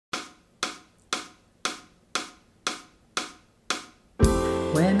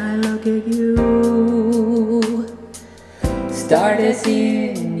when I look at you. Stardust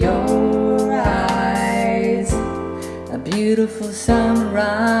in your eyes, a beautiful sunrise,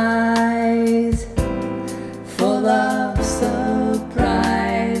 full of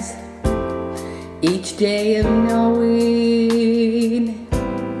surprise. Each day of knowing,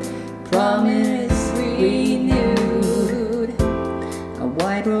 promise renewed, a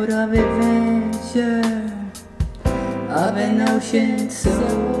wide road of adventure, of an ocean so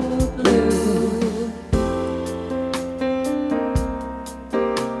blue.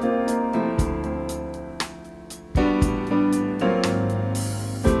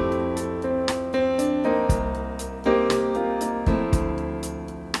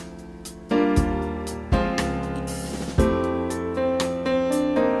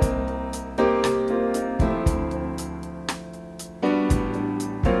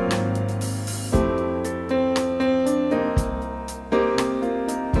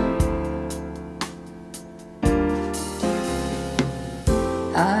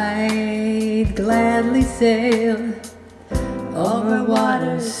 I'd gladly sail over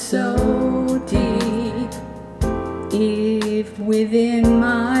waters so deep, if within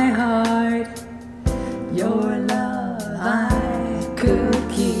my heart your love I could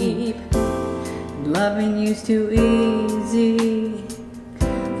keep. Loving you's too easy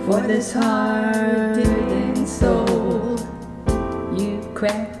for this heart and soul. You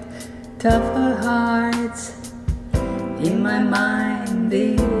cracked tougher hearts in my mind,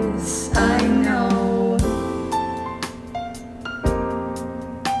 this I know.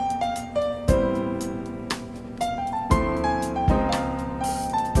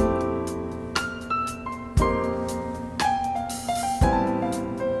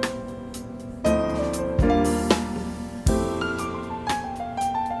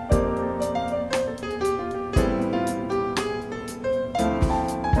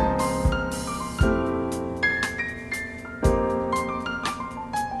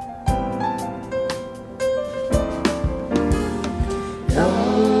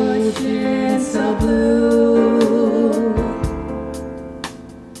 Ocean so blue,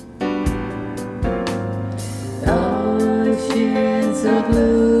 ocean so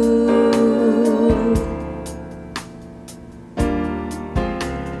blue,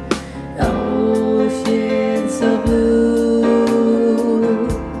 ocean so blue,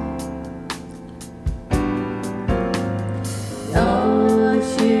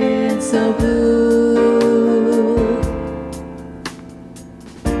 ocean so blue.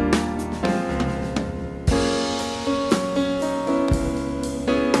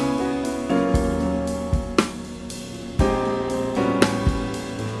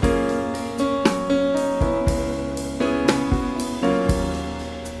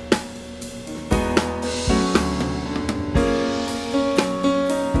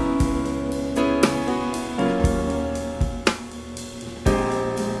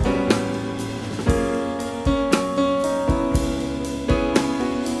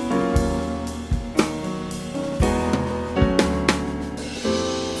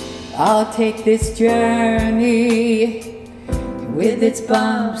 I'll take this journey with its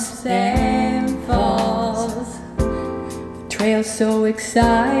bumps and falls, trail so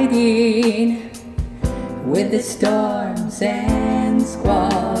exciting with its storms and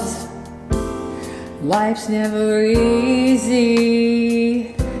squalls. Life's never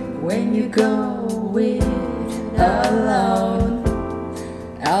easy when you go it alone.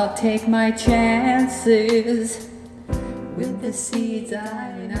 I'll take my chances with the seeds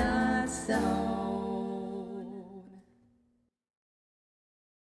I've not sown.